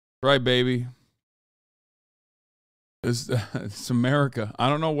Right, baby. It's America. I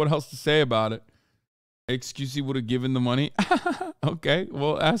don't know what else to say about it. XQC would have given the money. Okay,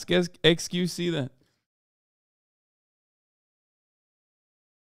 well, ask XQC then.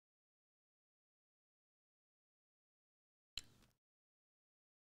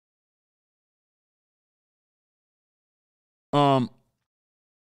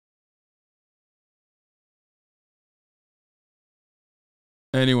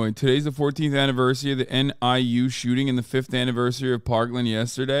 Anyway, today's the 14th anniversary of the NIU shooting and the 5th anniversary of Parkland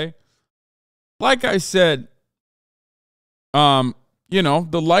yesterday. Like I said, the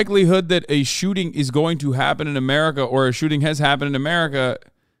likelihood that a shooting is going to happen in America or a shooting has happened in America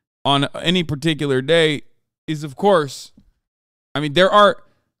on any particular day is, of course, I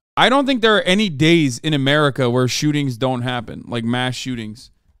don't think there are any days in America where shootings don't happen, like mass shootings.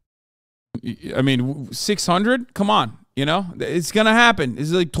 600? Come on. It's going to happen.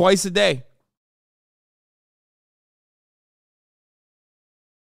 It's like twice a day.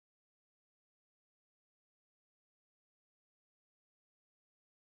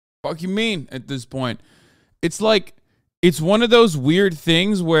 Fuck you mean at this point? It's like, it's one of those weird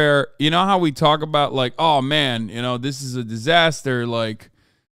things where, you know how we talk about like, oh man, this is a disaster. Like,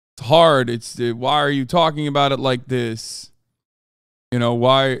 it's hard. Why are you talking about it like this?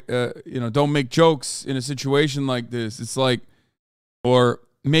 Why, don't make jokes in a situation like this. It's like, or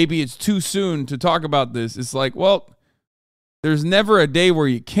maybe it's too soon to talk about this. It's like, well, there's never a day where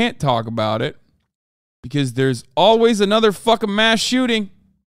you can't talk about it because there's always another fucking mass shooting.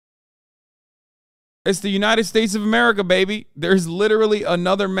 It's the United States of America, baby. There's literally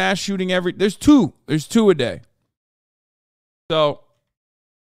another mass shooting there's two a day. So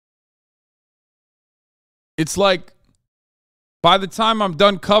it's like, by the time I'm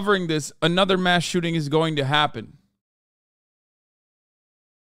done covering this, another mass shooting is going to happen.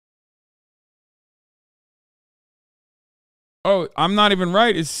 Oh, I'm not even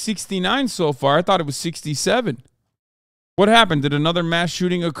right. It's 69 so far. I thought it was 67. What happened? Did another mass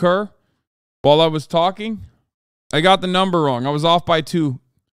shooting occur while I was talking? I got the number wrong. I was off by 2.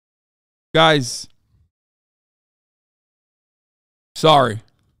 Guys, sorry.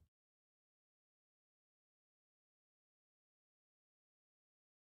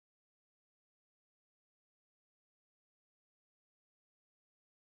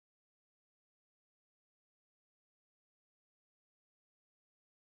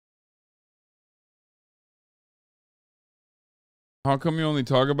 How come you only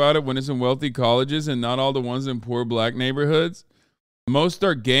talk about it when it's in wealthy colleges and not all the ones in poor black neighborhoods? Most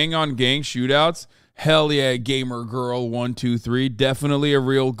are gang-on-gang shootouts. Hell yeah, gamer girl 123. Definitely a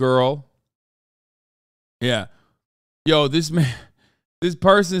real girl. Yeah. Yo, this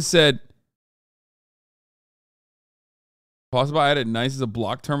person said, possible I added nice as a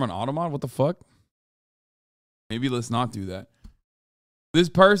block term on Automod? What the fuck? Maybe let's not do that. This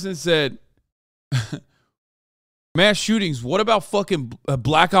person said, mass shootings. What about fucking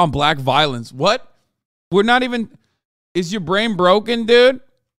black on black violence? What? We're not even. Is your brain broken, dude?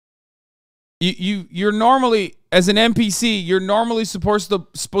 You're normally, as an NPC, you're normally supposed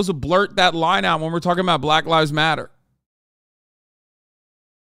to blurt that line out when we're talking about Black Lives Matter.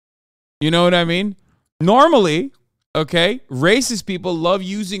 You know what I mean? Normally, okay, racist people love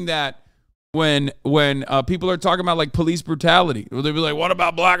using that when people are talking about like police brutality. They'll be like, "What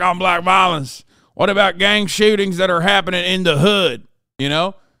about black on black violence? What about gang shootings that are happening in the hood?"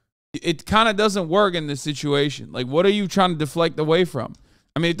 It kind of doesn't work in this situation. Like, what are you trying to deflect away from?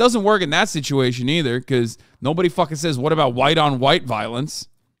 I mean, it doesn't work in that situation either because nobody fucking says, what about white on white violence,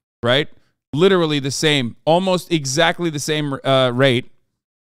 right? Literally the same, almost exactly the same rate.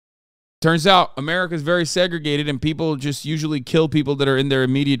 Turns out America is very segregated and people just usually kill people that are in their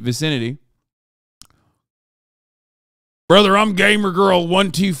immediate vicinity. Brother, I'm gamer girl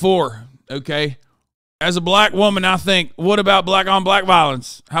 124. Okay. As a black woman, I think, what about black on black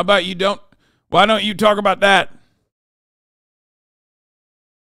violence? How about why don't you talk about that?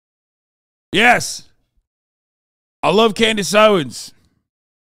 Yes. I love Candace Owens.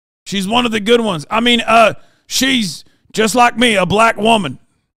 She's one of the good ones. I mean, she's just like me, a black woman.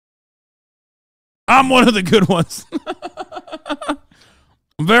 I'm one of the good ones. I'm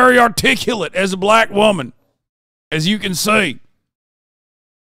very articulate as a black woman, as you can see.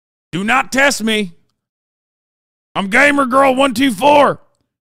 Do not test me. I'm gamer girl 124.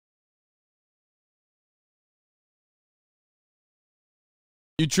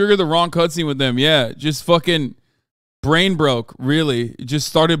 You triggered the wrong cutscene with them. Yeah, just fucking brain broke, really. Just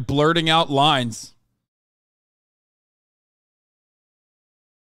started blurting out lines.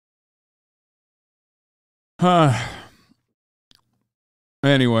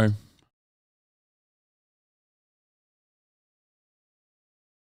 Anyway.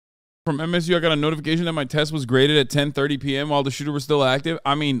 From MSU, I got a notification that my test was graded at 10:30 p.m. while the shooter was still active.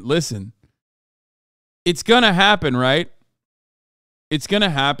 I mean, listen. It's going to happen, right? It's going to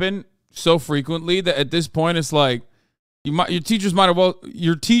happen so frequently that at this point it's like your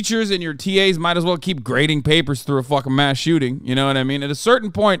teachers and your TAs might as well keep grading papers through a fucking mass shooting. You know what I mean? At a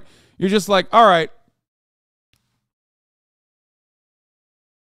certain point, you're just like, all right.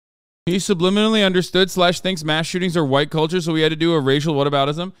 He subliminally understood / thinks mass shootings are white culture, so we had to do a racial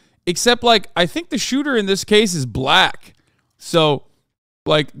whataboutism. Except, like, I think the shooter in this case is black. So,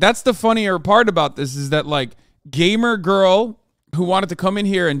 like, that's the funnier part about this is that, like, gamer girl who wanted to come in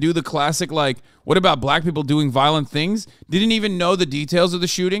here and do the classic, like, what about black people doing violent things, didn't even know the details of the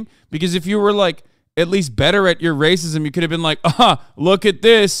shooting. Because if you were, like, at least better at your racism, you could have been like, look at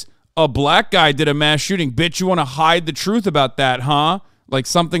this. A black guy did a mass shooting. Bitch, you want to hide the truth about that, huh? Like,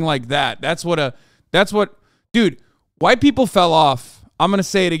 something like that. Dude, white people fell off. I'm going to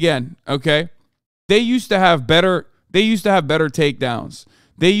say it again, okay? They used to have better takedowns.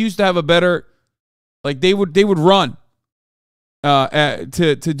 They used to have a better, like, they would run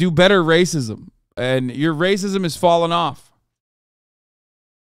to do better racism. And your racism has fallen off.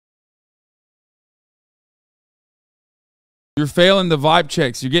 You're failing the vibe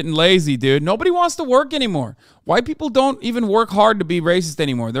checks. You're getting lazy, dude. Nobody wants to work anymore. White people don't even work hard to be racist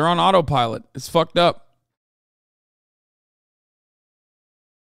anymore. They're on autopilot. It's fucked up.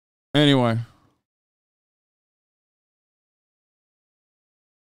 Anyway.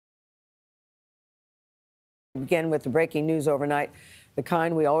 Begin with the breaking news overnight, the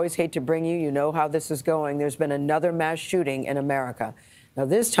kind we always hate to bring you. You know how this is going. There's been another mass shooting in America. Now,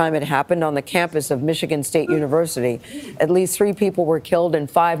 this time it happened on the campus of Michigan State University. At least 3 people were killed and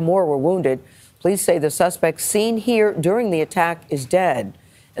 5 more were wounded. Police say the suspect seen here during the attack is dead,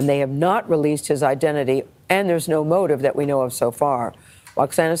 and they have not released his identity, and there's no motive that we know of so far.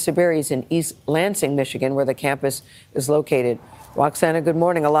 HasanAbi is in East Lansing, Michigan, where the campus is located. Hasan, good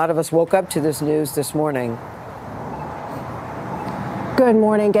morning. A lot of us woke up to this news this morning. Good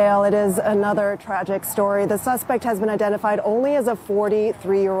morning, Gail. It is another tragic story. The suspect has been identified only as a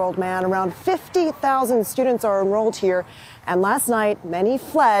 43-year-old man. Around 50,000 students are enrolled here. And last night, many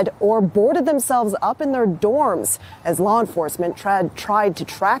fled or boarded themselves up in their dorms as law enforcement tried to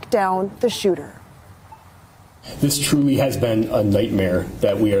track down the shooter. This truly has been a nightmare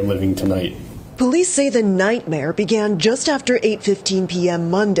that we are living tonight. Police say the nightmare began just after 8:15 p.m.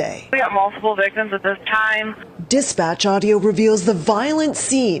 Monday. We got multiple victims at this time. Dispatch audio reveals the violent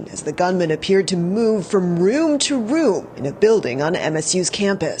scene as the gunman appeared to move from room to room in a building on MSU's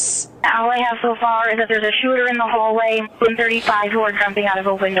campus. All I have so far is that there's a shooter in the hallway and 35 who are jumping out of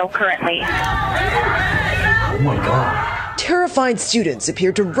a window currently. Oh my God. Terrified students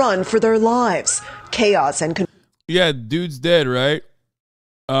appeared to run for their lives. Chaos and yeah, dude's dead, right?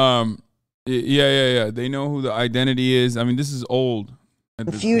 Yeah. They know who the identity is. I mean, this is old.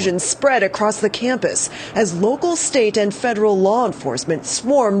 Confusion spread across the campus as local, state, and federal law enforcement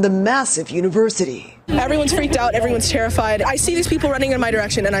swarmed the massive university. Everyone's freaked out. Everyone's terrified. I see these people running in my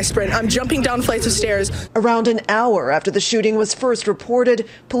direction and I sprint. I'm jumping down flights of stairs. Around an hour after the shooting was first reported,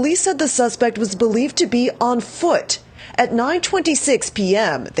 police said the suspect was believed to be on foot. At 9:26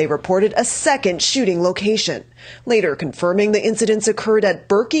 p.m., they reported a second shooting location, later confirming the incidents occurred at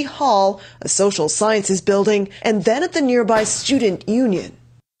Berkey Hall, a social sciences building, and then at the nearby Student Union.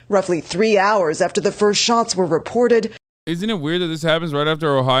 Roughly 3 hours after the first shots were reported. Isn't it weird that this happens right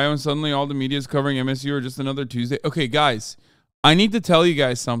after Ohio and suddenly all the media is covering MSU or just another Tuesday? Okay, guys, I need to tell you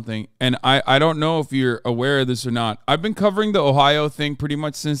guys something, and I don't know if you're aware of this or not. I've been covering the Ohio thing pretty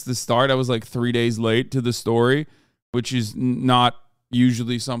much since the start. I was like 3 days late to the story, which is not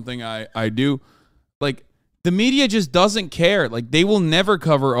usually something I do. Like, the media just doesn't care. Like, they will never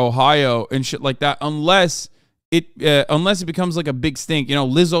cover Ohio and shit like that unless it becomes like a big stink. You know,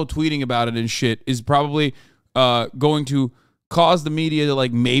 Lizzo tweeting about it and shit is probably going to cause the media to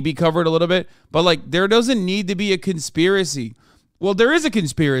like maybe cover it a little bit. But like, there doesn't need to be a conspiracy. Well, there is a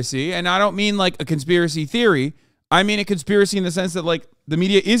conspiracy, and I don't mean like a conspiracy theory. I mean a conspiracy in the sense that like the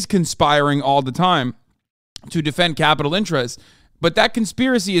media is conspiring all the time to defend capital interests, but that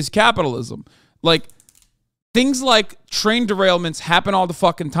conspiracy is capitalism. Like, things like train derailments happen all the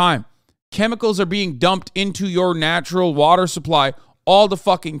fucking time. Chemicals are being dumped into your natural water supply all the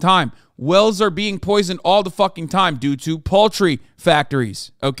fucking time. Wells are being poisoned all the fucking time due to poultry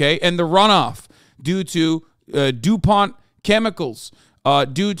factories, okay? And the runoff due to DuPont chemicals,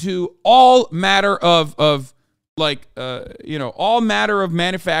 due to all matter of all matter of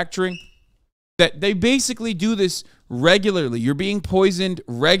manufacturing that they basically do this regularly. You're being poisoned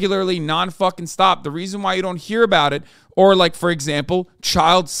regularly, non-fucking stop. The reason why you don't hear about it, or like, for example,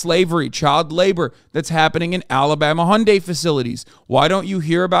 child slavery, child labor that's happening in Alabama Hyundai facilities. Why don't you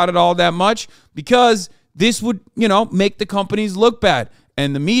hear about it all that much? Because this would, make the companies look bad.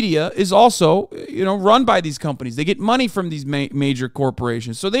 And the media is also, run by these companies. They get money from these major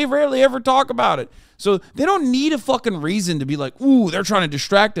corporations. So they rarely ever talk about it. So they don't need a fucking reason to be like, ooh, they're trying to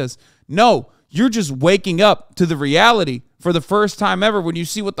distract us. No, you're just waking up to the reality for the first time ever. When you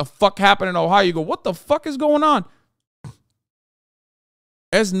see what the fuck happened in Ohio, you go, what the fuck is going on?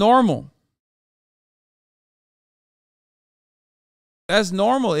 That's normal. That's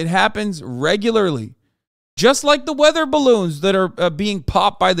normal. It happens regularly. Just like the weather balloons that are being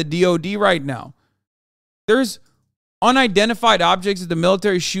popped by the DOD right now. There's unidentified objects that the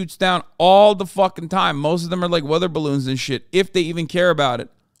military shoots down all the fucking time. Most of them are like weather balloons and shit, if they even care about it.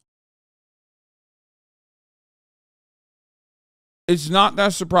 It's not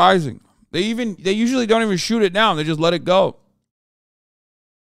that surprising. They usually don't even shoot it down. They just let it go.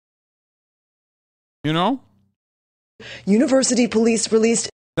 University police released.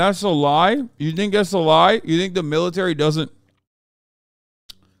 That's a lie? You think that's a lie? You think the military doesn't?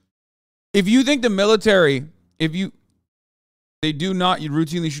 If you think the military, they do not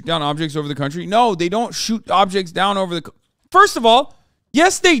routinely shoot down objects over the country. No, they don't shoot objects down over the. First of all,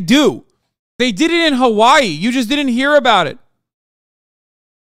 yes, they do. They did it in Hawaii. You just didn't hear about it.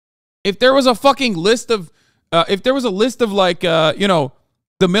 If there was a fucking list of, the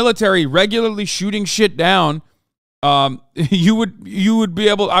military regularly shooting shit down, you would be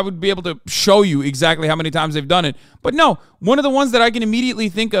able, I would be able to show you exactly how many times they've done it. But no, one of the ones that I can immediately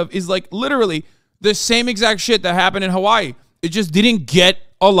think of is like literally the same exact shit that happened in Hawaii. It just didn't get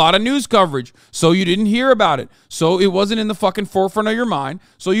a lot of news coverage. So you didn't hear about it. So it wasn't in the fucking forefront of your mind.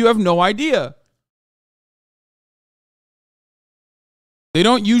 So you have no idea. They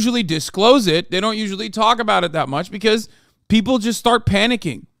don't usually disclose it. They don't usually talk about it that much because people just start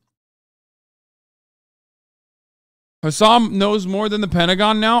panicking. Hasan knows more than the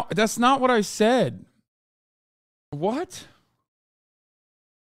Pentagon now? That's not what I said. What?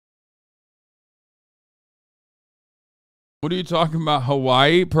 What are you talking about?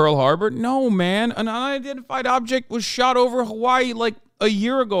 Hawaii? Pearl Harbor? No, man. An unidentified object was shot over Hawaii like a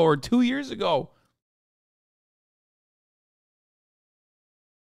year ago or 2 years ago.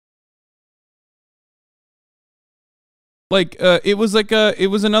 Like, it was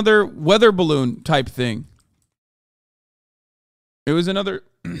another weather balloon type thing. It was another.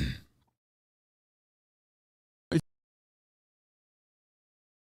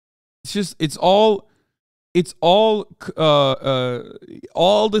 It's all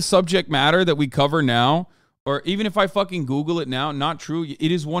the subject matter that we cover now, or even if I fucking Google it now, not true.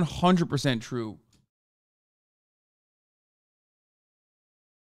 It is 100% true.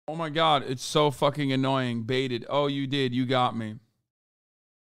 Oh my God, it's so fucking annoying. Baited. Oh, you did. You got me.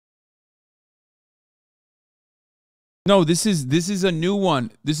 No, this is a new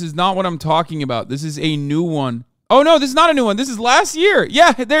one. This is not what I'm talking about. This is a new one. Oh no, this is not a new one. This is last year.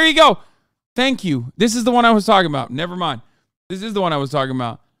 Yeah, there you go. Thank you. This is the one I was talking about. Never mind. This is the one I was talking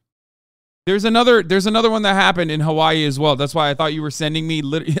about. There's another one that happened in Hawaii as well. That's why I thought you were sending me.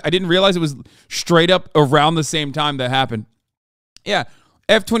 I didn't realize it was straight up around the same time that happened. Yeah.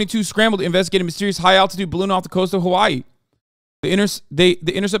 F-22 scrambled to investigate a mysterious high-altitude balloon off the coast of Hawaii. The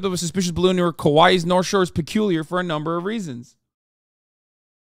intercept of a suspicious balloon near Kauai's North Shore is peculiar for a number of reasons.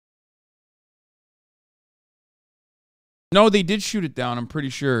 No, they did shoot it down, I'm pretty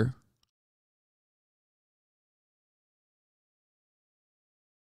sure.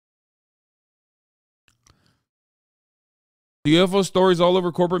 The UFO stories all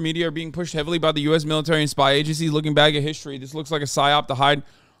over corporate media are being pushed heavily by the U.S. military and spy agencies. Looking back at history, this looks like a psyop to hide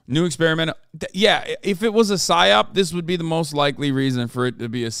new experiment. Yeah, if it was a psyop, this would be the most likely reason for it to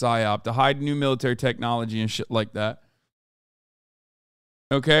be a psyop, to hide new military technology and shit like that.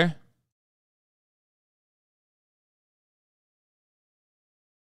 Okay?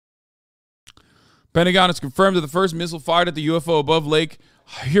 Pentagon has confirmed that the first missile fired at the UFO above Lake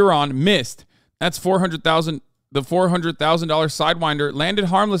Huron missed. That's $400,000. The $400,000 Sidewinder landed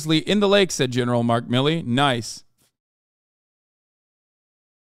harmlessly in the lake, said General Mark Milley. Nice.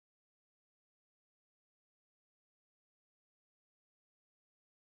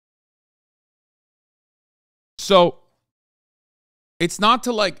 So, it's not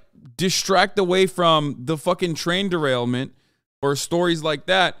to like distract away from the fucking train derailment or stories like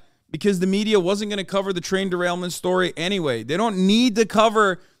that, because the media wasn't going to cover the train derailment story anyway. They don't need to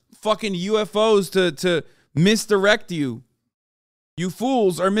cover fucking UFOs to misdirect you. You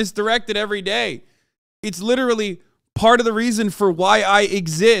fools are misdirected every day. It's literally part of the reason for why I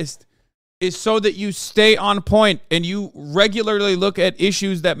exist is so that you stay on point and you regularly look at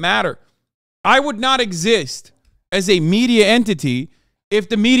issues that matter. I would not exist as a media entity if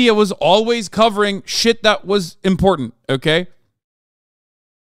the media was always covering shit that was important, okay?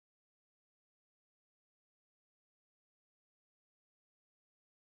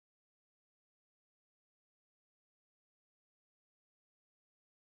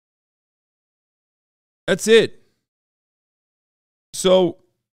 That's it. So,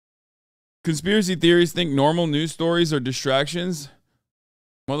 conspiracy theories think normal news stories are distractions.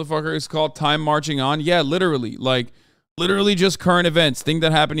 Motherfucker, it's called time marching on. Yeah, literally. Like, literally just current events. Thing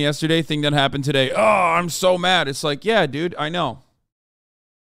that happened yesterday, thing that happened today. Oh, I'm so mad. It's like, yeah, dude, I know.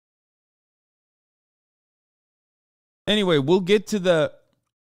 Anyway, we'll get to the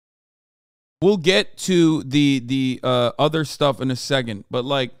other stuff in a second. But,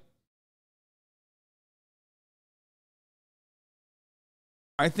 like,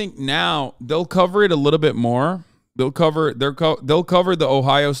 I think now they'll cover it a little bit more. They'll cover the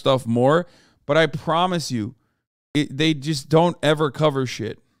Ohio stuff more, but I promise you, they just don't ever cover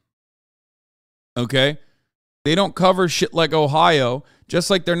shit. Okay? They don't cover shit like Ohio, just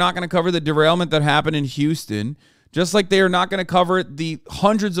like they're not going to cover the derailment that happened in Houston, just like they are not going to cover the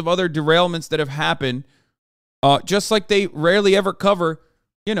hundreds of other derailments that have happened, just like they rarely ever cover,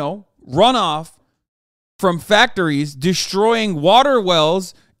 runoff from factories destroying water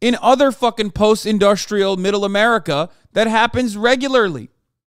wells in other fucking post-industrial middle America that happens regularly.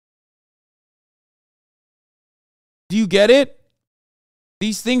 Do you get it?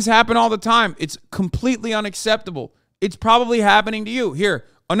 These things happen all the time. It's completely unacceptable. It's probably happening to you. Here,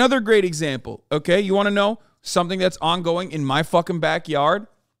 another great example, okay? You want to know something that's ongoing in my fucking backyard?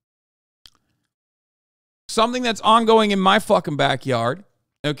 Something that's ongoing in my fucking backyard,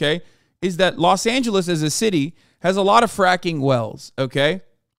 okay, is that Los Angeles as a city has a lot of fracking wells, okay?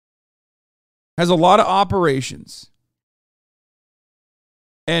 Has a lot of operations.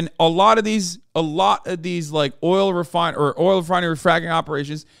 And a lot of these like oil refinery fracking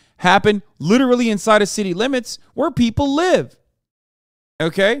operations happen literally inside of city limits where people live.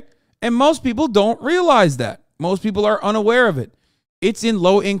 Okay? And most people don't realize that. Most people are unaware of it. It's in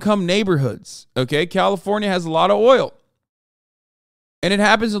low-income neighborhoods. Okay? California has a lot of oil. And it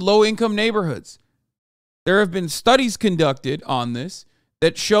happens in low-income neighborhoods. There have been studies conducted on this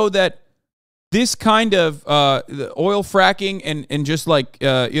that show that this kind of the oil fracking and just like,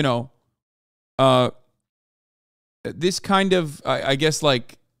 this kind of, I guess,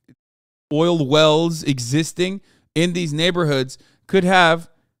 like oil wells existing in these neighborhoods could have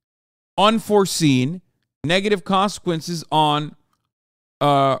unforeseen negative consequences on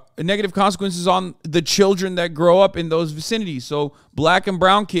the children that grow up in those vicinities. So black and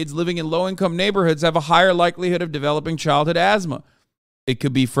brown kids living in low-income neighborhoods have a higher likelihood of developing childhood asthma. It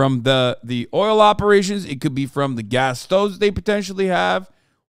could be from the oil operations. It could be from the gas stoves they potentially have.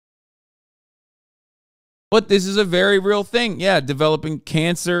 But this is a very real thing. Yeah, developing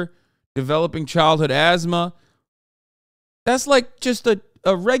cancer, developing childhood asthma. That's like just a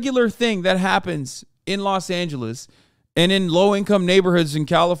regular thing that happens in Los Angeles and in low-income neighborhoods in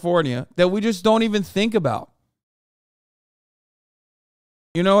California that we just don't even think about.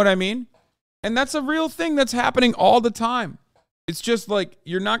 You know what I mean? And that's a real thing that's happening all the time. It's just like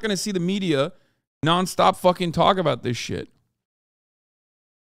you're not going to see the media nonstop fucking talk about this shit.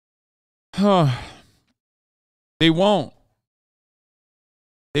 They won't.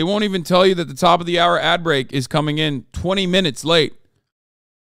 They won't even tell you that the top of the hour ad break is coming in 20 minutes late.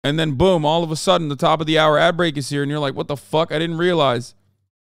 And then boom, all of a sudden the top of the hour ad break is here and you're like, what the fuck? I didn't realize.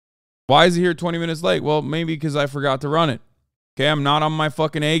 Why is it here 20 minutes late? Well, maybe because I forgot to run it. Okay, I'm not on my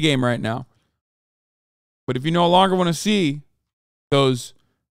fucking A game right now. But if you no longer want to see those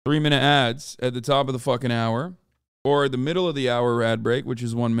 3-minute ads at the top of the fucking hour or the middle of the hour ad break, which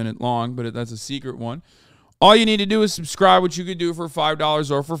is 1 minute long, but that's a secret one. All you need to do is subscribe, which you could do for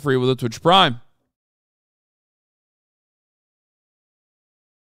 $5 or for free with a Twitch Prime.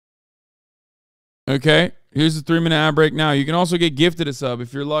 Okay, here's the 3-minute ad break now. You can also get gifted a sub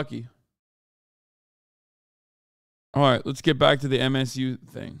if you're lucky. All right, let's get back to the MSU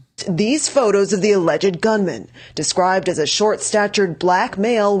thing. These photos of the alleged gunman, described as a short-statured black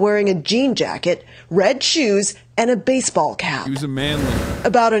male wearing a jean jacket, red shoes, and a baseball cap. He was a manly.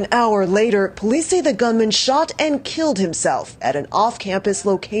 About an hour later, police say the gunman shot and killed himself at an off-campus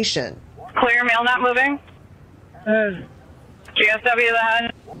location. Clear, mail not moving. GSW the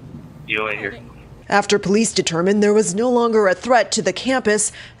head. You in here. After police determined there was no longer a threat to the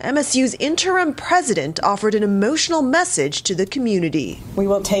campus, MSU's interim president offered an emotional message to the community. We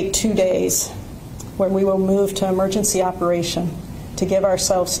will take 2 days when we will move to emergency operation to give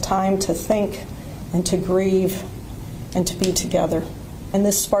ourselves time to think and to grieve and to be together. And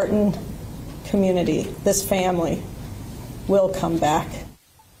this Spartan community, this family, will come back.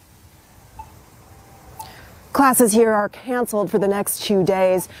 Classes here are canceled for the next 2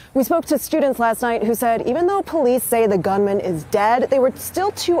 days. We spoke to students last night who said even though police say the gunman is dead, they were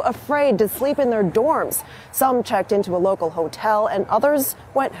still too afraid to sleep in their dorms. Some checked into a local hotel and others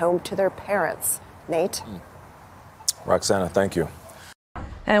went home to their parents. Nate? Roxana, thank you.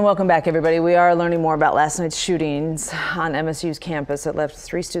 And welcome back, everybody. We are learning more about last night's shootings on MSU's campus that left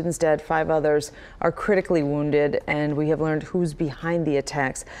 3 students dead, 5 others are critically wounded, and we have learned who's behind the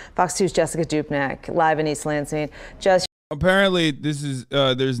attacks. Fox 2's Jessica Dupnack, live in East Lansing. Jess, apparently, this is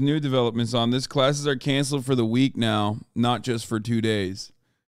there's new developments on this. Classes are canceled for the week now, not just for 2 days.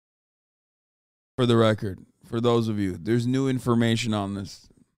 For the record, for those of you, there's new information on this.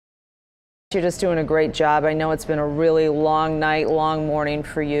 you're just doing a great job. I know it's been a really long night, long morning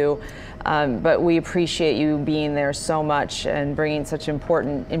for you, but we appreciate you being there so much and bringing such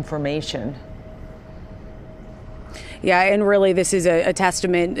important information. Yeah, and really this is a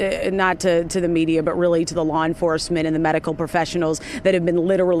testament not to the media, but really to the law enforcement and the medical professionals that have been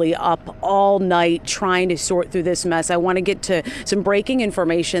literally up all night trying to sort through this mess. I want to get to some breaking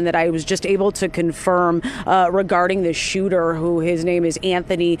information that I was just able to confirm regarding the shooter, who his name is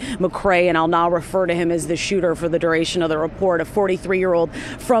Anthony McCrae, and I'll now refer to him as the shooter for the duration of the report, a 43-year-old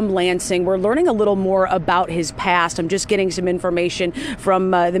from Lansing. We're learning a little more about his past. I'm just getting some information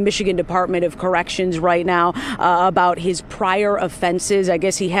from the Michigan Department of Corrections right now about his prior offenses. I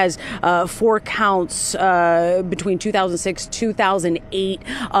guess he has 4 counts between 2006 2008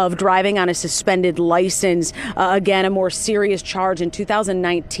 of driving on a suspended license. Again, a more serious charge in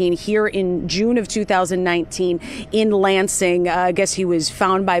 2019 here in June of 2019 in Lansing. I guess he was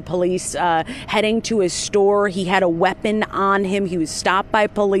found by police heading to a store. He had a weapon on him. He was stopped by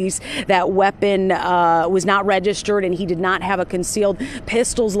police. That weapon was not registered, and he did not have a concealed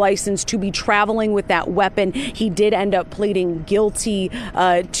pistols license to be traveling with that weapon. He did end up pleading guilty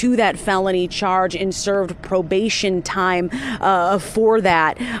to that felony charge and served probation time for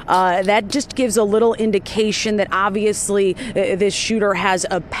that. That just gives a little indication that obviously this shooter has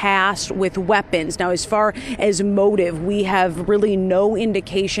a past with weapons. Now, as far as motive, we have really no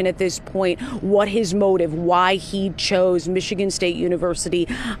indication at this point what his motive, why he chose Michigan State University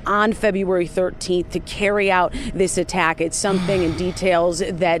on February 13th to carry out this attack. It's something in details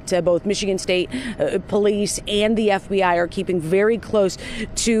that both Michigan State police and the FBI are keeping very close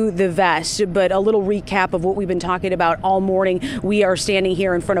to the vest. But a little recap of what we've been talking about all morning. We are standing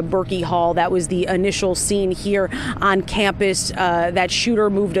here in front of Berkey Hall. That was the initial scene here on campus. That shooter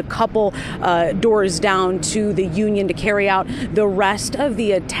moved a couple doors down to the Union to carry out the rest of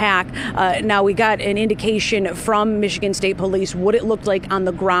the attack. Now, we got an indication from Michigan State Police what it looked like on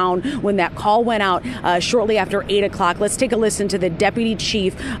the ground when that call went out shortly after 8 o'clock. Let's take a listen to the Deputy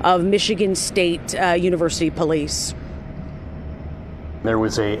Chief of Michigan State University Police. There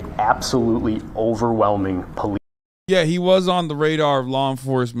was a absolutely overwhelming police. Yeah, he was on the radar of law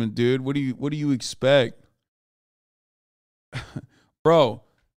enforcement, dude. What do you expect? Bro,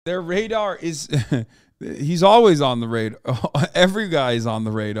 their radar is he's always on the radar. Every guy is on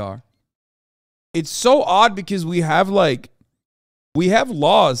the radar. It's so odd because we have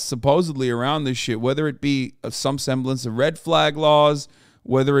laws supposedly around this shit, whether it be some semblance of red flag laws,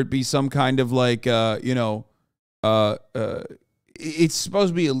 whether it be some kind of it's supposed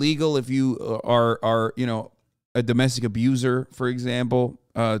to be illegal if you are a domestic abuser, for example,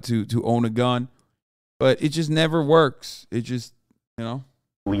 to own a gun, but it just never works. It just,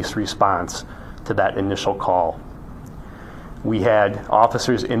 Police response to that initial call. We had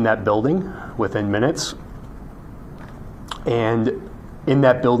officers in that building within minutes, and in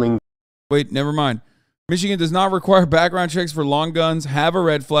that building. Wait, never mind. Michigan does not require background checks for long guns, have a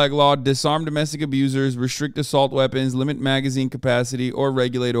red flag law, disarm domestic abusers, restrict assault weapons, limit magazine capacity, or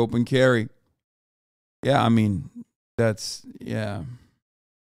regulate open carry. Yeah, I mean, yeah.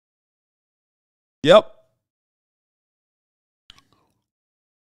 Yep.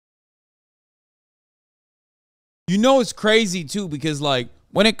 It's crazy, too, because,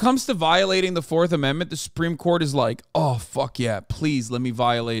 when it comes to violating the Fourth Amendment, the Supreme Court is like, oh, fuck yeah, please let me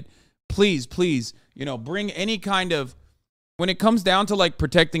violate. Please, bring any kind of, when it comes down to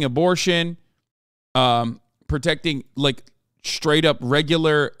protecting abortion, protecting straight up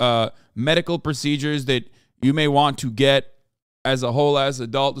regular medical procedures that you may want to get as a whole ass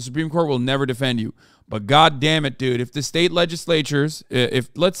adult, the Supreme Court will never defend you. But God damn it, dude, if the state legislatures, if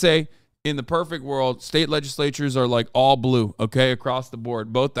let's say in the perfect world, state legislatures are like all blue, okay, across the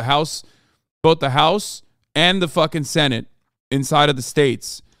board, both the House and the fucking Senate inside of the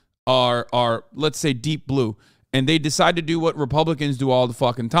states are let's say deep blue, and they decide to do what Republicans do all the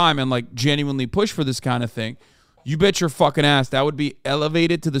fucking time and like genuinely push for this kind of thing, you bet your fucking ass that would be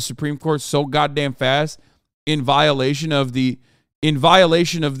elevated to the Supreme Court so goddamn fast in violation of the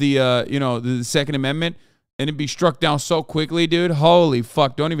the Second Amendment, and it'd be struck down so quickly, dude. Holy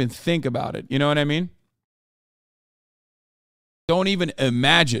fuck, don't even think about it. You know what I mean? Don't even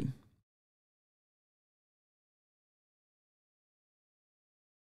imagine.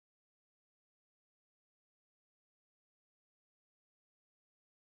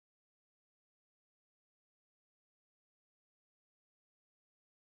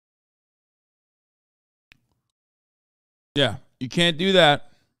 Yeah, you can't do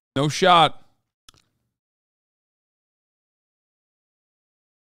that. No shot.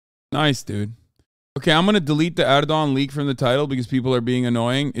 Nice, dude. Okay, I'm going to delete the Erdogan leak from the title because people are being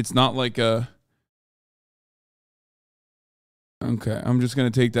annoying. It's not like a... Okay, I'm just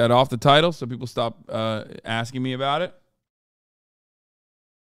going to take that off the title so people stop asking me about it.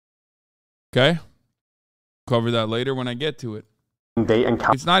 Okay? Cover that later when I get to it.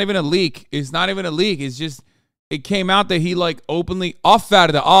 It's not even a leak. It's not even a leak. It's just... It came out that he like openly off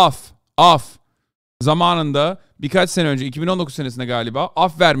zamanında birkaç sene önce 2019 senesinde galiba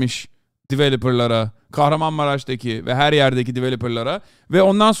vermiş developerlara, Kahramanmaraş'taki ve her yerdeki developerlara ve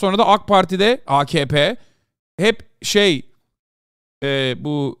ondan sonra da AK Parti'de AKP hep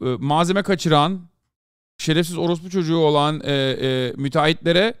bu malzeme kaçıran şerefsiz orospu çocuğu olan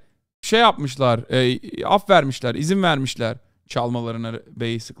müteahhitlere yapmışlar, vermişler, izin vermişler çalmalarına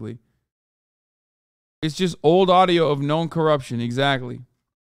basically. It's just old audio of known corruption. Exactly.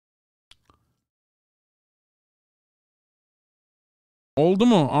 Oldu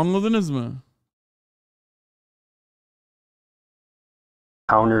mu? Anladınız mı?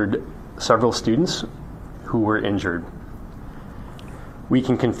 Encountered several students who were injured. We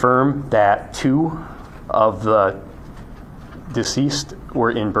can confirm that 2 of the deceased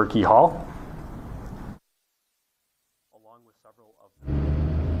were in Berkey Hall.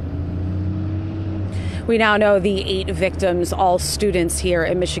 We now know the 8 victims, all students here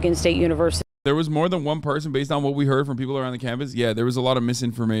at Michigan State University. There was more than one person based on what we heard from people around the campus. Yeah, there was a lot of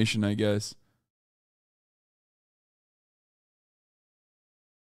misinformation, I guess.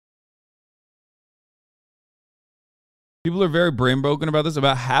 People are very brain broken about this.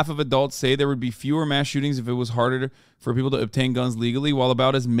 About half of adults say there would be fewer mass shootings if it was harder for people to obtain guns legally, while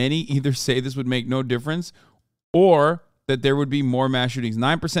about as many either say this would make no difference or that there would be more mass shootings.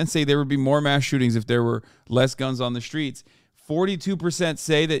 9% say there would be more mass shootings if there were less guns on the streets. 42%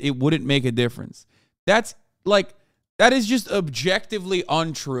 say that it wouldn't make a difference. That is just objectively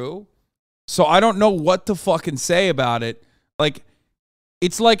untrue. So I don't know what to fucking say about it. Like,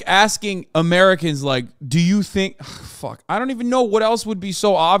 it's like asking Americans, like, do you think, fuck, I don't even know what else would be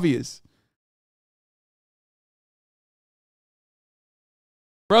so obvious.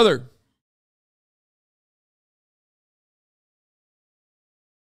 Brother.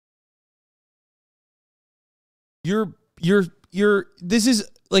 This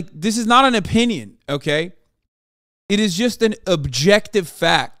is not an opinion, okay? It is just an objective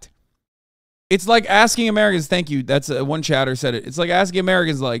fact. It's like asking Americans, thank you, that's one chatter said it. It's like asking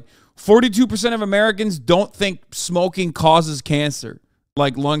Americans, like, 42% of Americans don't think smoking causes cancer,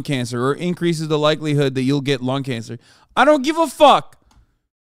 like lung cancer, or increases the likelihood that you'll get lung cancer. I don't give a fuck.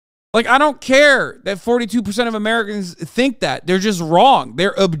 Like, I don't care that 42% of Americans think that. They're just wrong.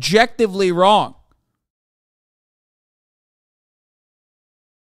 They're objectively wrong.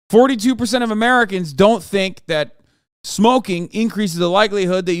 42% of Americans don't think that smoking increases the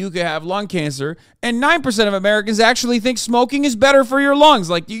likelihood that you could have lung cancer, and 9% of Americans actually think smoking is better for your lungs.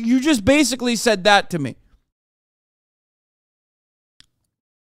 Like, you just basically said that to me.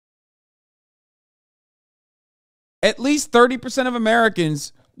 At least 30% of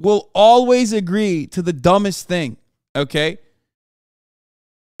Americans will always agree to the dumbest thing, okay?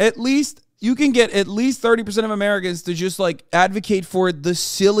 At least you can get at least 30% of Americans to just like advocate for the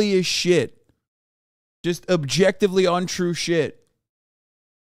silliest shit. Just objectively untrue shit.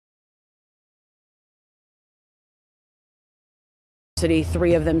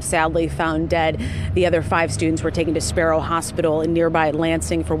 3 of them sadly found dead. The other 5 students were taken to Sparrow Hospital in nearby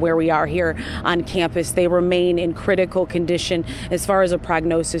Lansing from where we are here on campus. They remain in critical condition. As far as a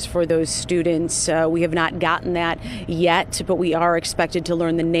prognosis for those students, we have not gotten that yet, but we are expected to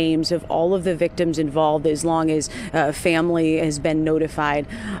learn the names of all of the victims involved as long as family has been notified.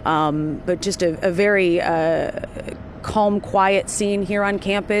 But just a very calm, quiet scene here on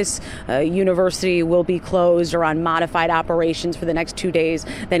campus. University will be closed or on modified operations for the next 2 days.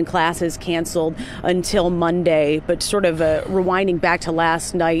 Then classes canceled until Monday. But sort of rewinding back to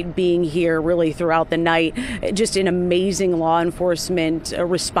last night, being here really throughout the night, just an amazing law enforcement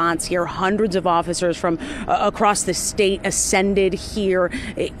response here. Hundreds of officers from across the state ascended here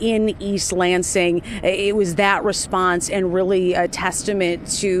in East Lansing. It was that response and really a testament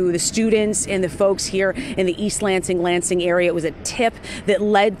to the students and the folks here in the East Lansing area. It was a tip that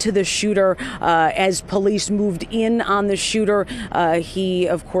led to the shooter. As police moved in on the shooter, he,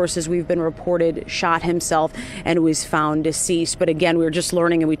 of course, as we've been reported, shot himself and was found deceased. But again, we were just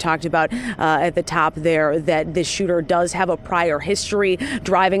learning, and we talked about at the top there, that this shooter does have a prior history,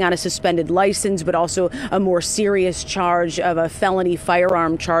 driving on a suspended license, but also a more serious charge of a felony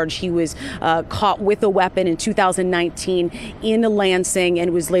firearm charge. He was caught with a weapon in 2019 in Lansing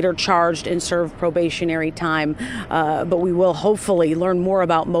and was later charged and served probationary time. But we will hopefully learn more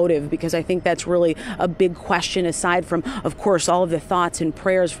about motive, because I think that's really a big question, aside from, of course, all of the thoughts and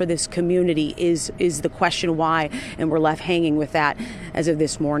prayers for this community, is the question why, and we're left hanging with that as of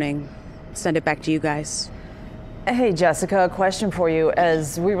this morning. Send it back to you guys. Hey, Jessica, a question for you.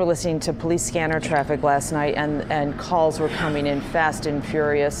 As we were listening to police scanner traffic last night, and calls were coming in fast and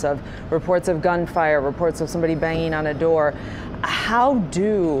furious of reports of gunfire, reports of somebody banging on a door. How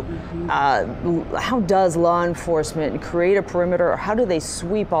does law enforcement create a perimeter, or how do they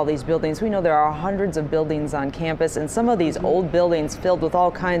sweep all these buildings? We know there are hundreds of buildings on campus, and some of these old buildings filled with all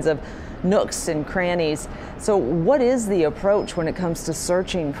kinds of nooks and crannies. So what is the approach when it comes to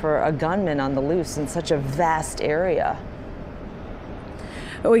searching for a gunman on the loose in such a vast area?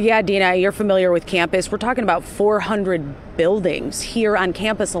 Oh, yeah, Dina, you're familiar with campus. We're talking about 400 buildings here on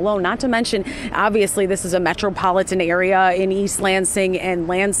campus alone, not to mention, obviously, this is a metropolitan area in East Lansing and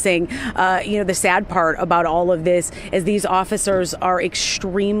Lansing. The sad part about all of this is these officers are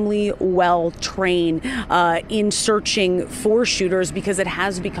extremely well trained in searching for shooters, because it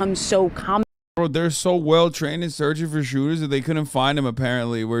has become so common. Bro, they're so well trained in searching for shooters that they couldn't find him,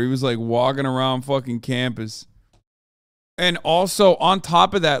 apparently, where he was like walking around fucking campus. And also, on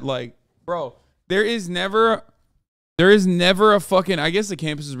top of that, like, bro, there is never a fucking, I guess the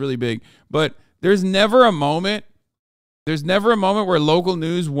campus is really big, but there's never a moment where local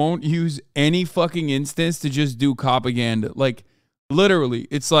news won't use any fucking instance to just do propaganda. Like, literally,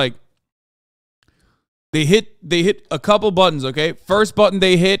 it's like they hit a couple buttons, okay? First button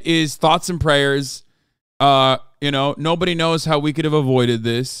they hit is thoughts and prayers. Nobody knows how we could have avoided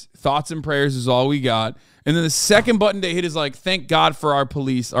this. Thoughts and prayers is all we got. And then the second button they hit is like, thank God for our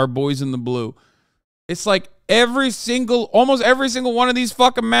police, our boys in the blue. It's like almost every single one of these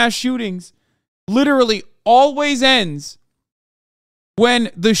fucking mass shootings literally always ends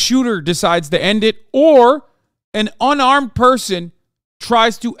when the shooter decides to end it, or an unarmed person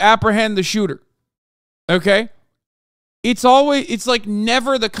tries to apprehend the shooter. Okay? It's like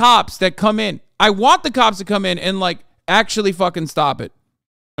never the cops that come in. I want the cops to come in and like actually fucking stop it.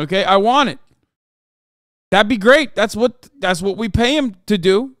 Okay? I want it. That'd be great. That's what we pay him to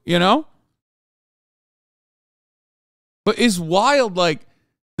do, you know? But it's wild, like,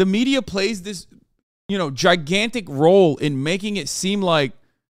 the media plays this, gigantic role in making it seem like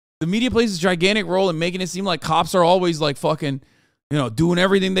cops are always like fucking, doing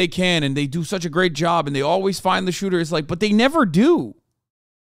everything they can, and they do such a great job, and they always find the shooter. It's like, but they never do.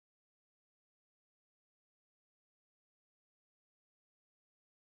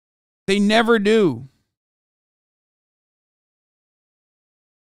 They never do.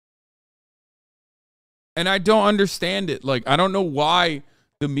 And I don't understand it. Like, I don't know why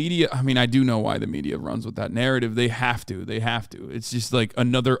the media, I mean, I do know why the media runs with that narrative. They have to. It's just like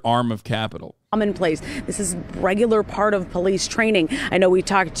another arm of capital. Commonplace. This is regular part of police training. I know we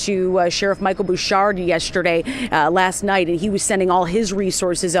talked to Sheriff Michael Bouchard last night, and he was sending all his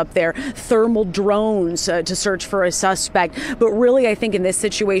resources up there, thermal drones to search for a suspect. But really, I think in this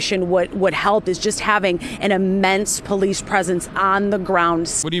situation, what helped is just having an immense police presence on the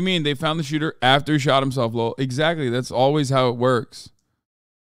ground. What do you mean? They found the shooter after he shot himself? Well, exactly. That's always how it works.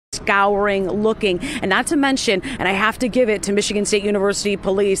 scouring, looking, and not to mention, and I have to give it to Michigan State University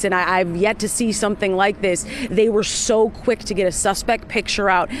Police, and I've yet to see something like this. They were so quick to get a suspect picture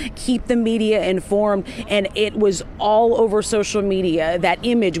out, keep the media informed, and it was all over social media. That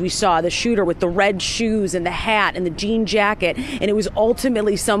image we saw, the shooter with the red shoes and the hat and the jean jacket, and it was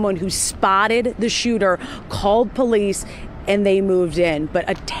ultimately someone who spotted the shooter, called police, and they moved in. But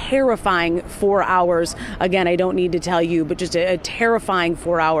a terrifying 4 hours. Again, I don't need to tell you, but just a terrifying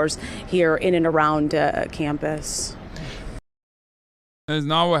 4 hours here in and around campus. That is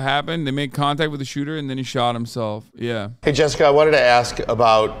not what happened. They made contact with the shooter and then he shot himself. Yeah. Hey, Jessica, I wanted to ask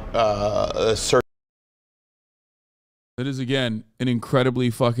about a search. That is, again, an incredibly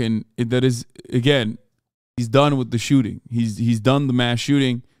fucking, that is, again, he's done with the shooting. He's done the mass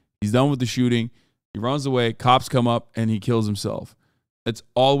shooting. He's done with the shooting. He runs away, cops come up, and he kills himself. That's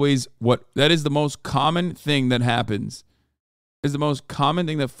always that is the most common thing that happens. Is the most common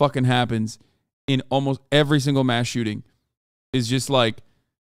thing that fucking happens in almost every single mass shooting. Is just like,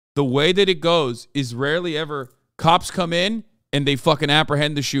 the way that it goes is rarely ever cops come in and they fucking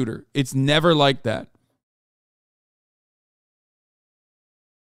apprehend the shooter. It's never like that.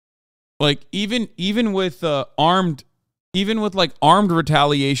 Like, even with armed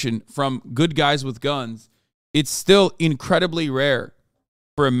retaliation from good guys with guns, it's still incredibly rare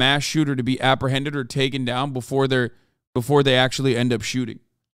for a mass shooter to be apprehended or taken down before they actually end up shooting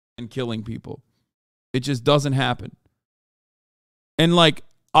and killing people. It just doesn't happen. And like,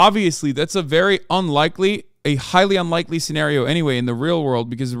 obviously, that's a highly unlikely scenario anyway in the real world,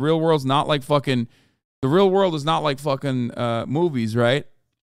 because the real world is not like fucking movies, right?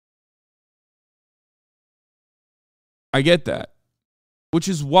 I get that. Which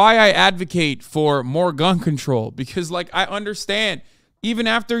is why I advocate for more gun control. Because, like, I understand. Even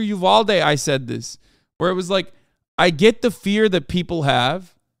after Uvalde, I said this. Where it was like, I get the fear that people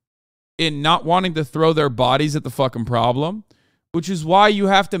have in not wanting to throw their bodies at the fucking problem. Which is why you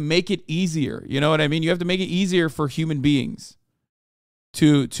have to make it easier. You know what I mean? You have to make it easier for human beings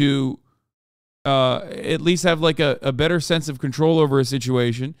to at least have like a better sense of control over a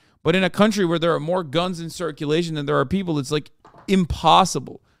situation. But in a country where there are more guns in circulation than there are people, it's like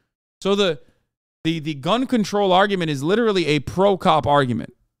impossible. So the gun control argument is literally a pro-cop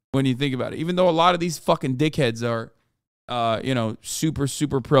argument when you think about it. Even though a lot of these fucking dickheads are, super,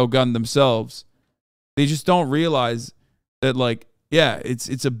 super pro-gun themselves, they just don't realize that, like, yeah,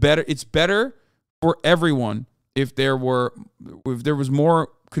 it's better for everyone if there was more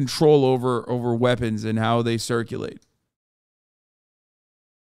control over weapons and how they circulate.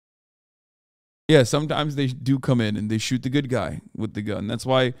 Yeah, sometimes they do come in and they shoot the good guy with the gun. That's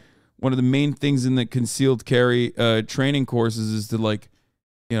why one of the main things in the concealed carry training courses is to, like,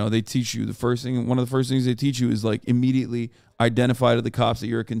 they teach you one of the first things they teach you is, like, immediately identify to the cops that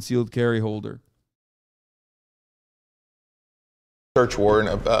you're a concealed carry holder. Search warrant.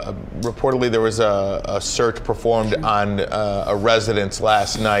 Reportedly, there was a search performed on a residence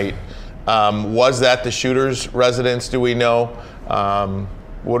last night. Was that the shooter's residence? Do we know?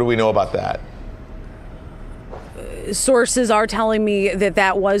 What do we know about that? Sources are telling me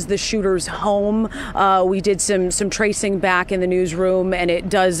that was the shooter's home. We did some tracing back in the newsroom, and it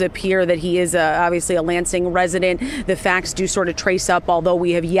does appear that he is obviously a Lansing resident. The facts do sort of trace up, although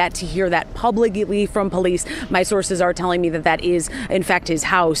we have yet to hear that publicly from police. My sources are telling me that is, in fact, his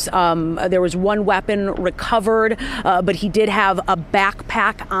house. There was one weapon recovered, but he did have a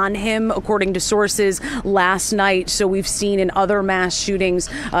backpack on him, according to sources, last night. So we've seen in other mass shootings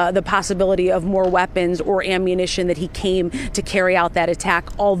the possibility of more weapons or ammunition that he came to carry out that attack.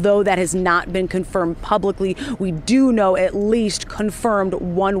 Although that has not been confirmed publicly, we do know at least confirmed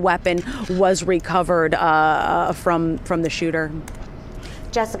one weapon was recovered from the shooter.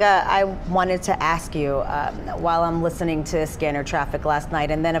 Jessica, I wanted to ask you, while I'm listening to scanner traffic last night,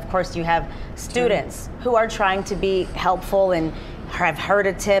 and then of course you have students who are trying to be helpful and have heard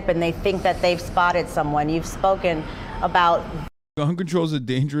a tip and they think that they've spotted someone. You've spoken about gun control is a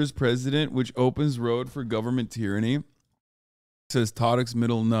dangerous precedent which opens road for government tyranny, says Toddick's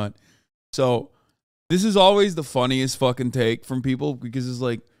middle nut. So this is always the funniest fucking take from people, because it's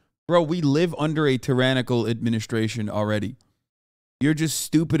like, bro, we live under a tyrannical administration already. You're just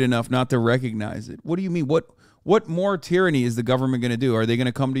stupid enough not to recognize it. What do you mean? What more tyranny is the government going to do? Are they going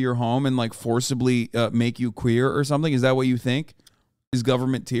to come to your home and, like, forcibly make you queer or something? Is that what you think is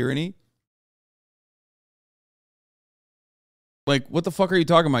government tyranny? Like, what the fuck are you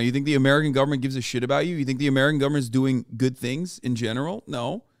talking about? You think the American government gives a shit about you? You think the American government is doing good things in general?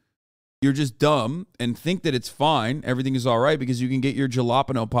 No. You're just dumb and think that it's fine. Everything is all right because you can get your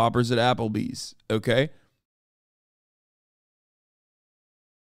jalapeno poppers at Applebee's, okay?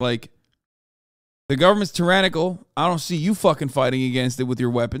 Like, the government's tyrannical. I don't see you fucking fighting against it with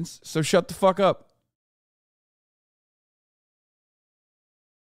your weapons. So shut the fuck up.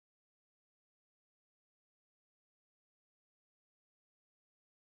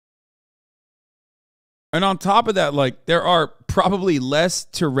 And on top of that, like, there are probably less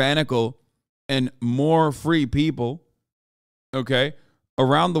tyrannical and more free people, okay,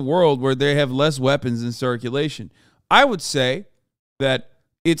 around the world where they have less weapons in circulation. I would say that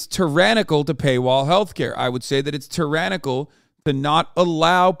it's tyrannical to paywall healthcare. I would say that it's tyrannical to not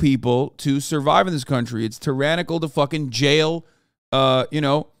allow people to survive in this country. It's tyrannical to fucking jail, it's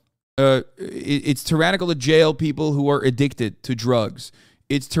tyrannical to jail people who are addicted to drugs.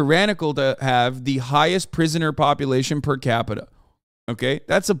 It's tyrannical to have the highest prisoner population per capita. Okay?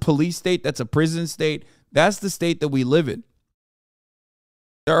 That's a police state. That's a prison state. That's the state that we live in.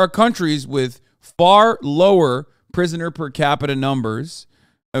 There are countries with far lower prisoner per capita numbers.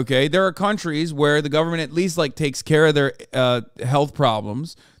 Okay? There are countries where the government at least like takes care of their health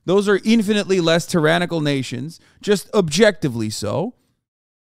problems. Those are infinitely less tyrannical nations, just objectively so.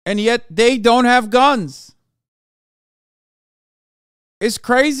 And yet they don't have guns. It's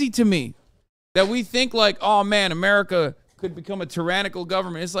crazy to me that we think like, oh man, America could become a tyrannical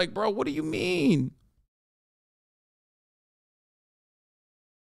government. It's like, bro, what do you mean?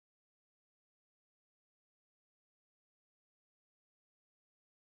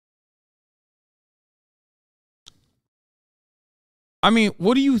 I mean,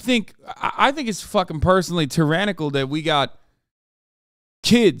 what do you think? I think it's fucking personally tyrannical that we got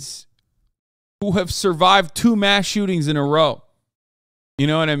kids who have survived 2 mass shootings in a row. You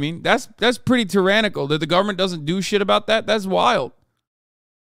know what I mean? That's pretty tyrannical. That the government doesn't do shit about that. That's wild.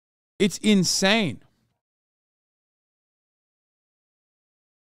 It's insane.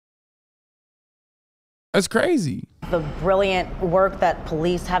 That's crazy. The brilliant work that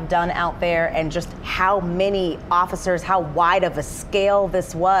police have done out there and just how many officers, how wide of a scale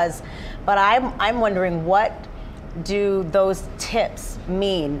this was. But I'm wondering, what do those tips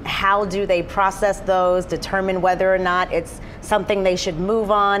mean? How do they process those, determine whether or not it's something they should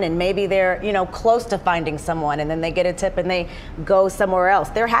move on, and maybe they're, close to finding someone and then they get a tip and they go somewhere else?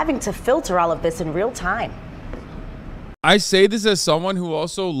 They're having to filter all of this in real time. I say this as someone who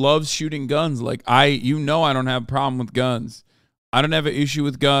also loves shooting guns. Like, I don't have a problem with guns. I don't have an issue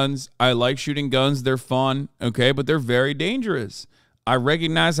with guns. I like shooting guns. They're fun, okay? But they're very dangerous. I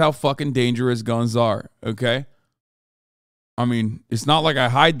recognize how fucking dangerous guns are, okay? I mean, it's not like I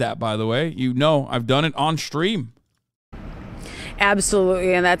hide that, by the way. I've done it on stream.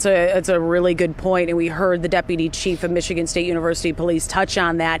 Absolutely, and that's a really good point. And we heard the deputy chief of Michigan State University Police touch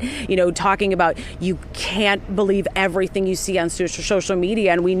on that, talking about you can't believe everything you see on social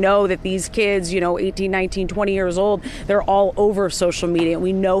media. And we know that these kids, 18, 19, 20 years old, they're all over social media.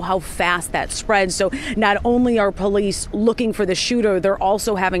 We know how fast that spreads. So not only are police looking for the shooter, they're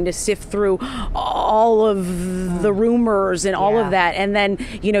also having to sift through all of the rumors and all of that. And then,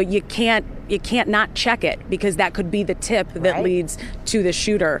 you can't not check it, because that could be the tip that leads to the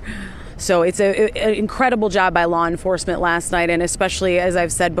shooter. So it's an incredible job by law enforcement last night, and especially, as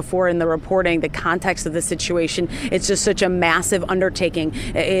I've said before in the reporting, the context of the situation, it's just such a massive undertaking.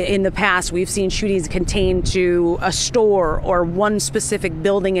 In the past, we've seen shootings contained to a store or one specific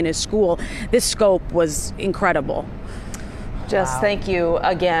building in a school. This scope was incredible. Jess, thank you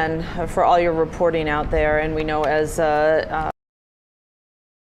again for all your reporting out there, and we know as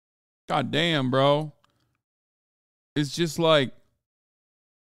God damn, bro. It's just like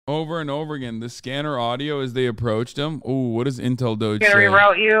over and over again. The scanner audio as they approached him. Ooh, what does Intel Doge say? Gonna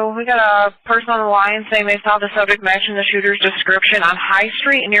reroute you. We got a person on the line saying they saw the subject matching the shooter's description on High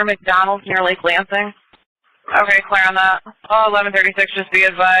Street near McDonald's near Lake Lansing. Okay, clear on that. 1136, just be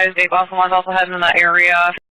advised. 8 Boston 1's also heading in that area.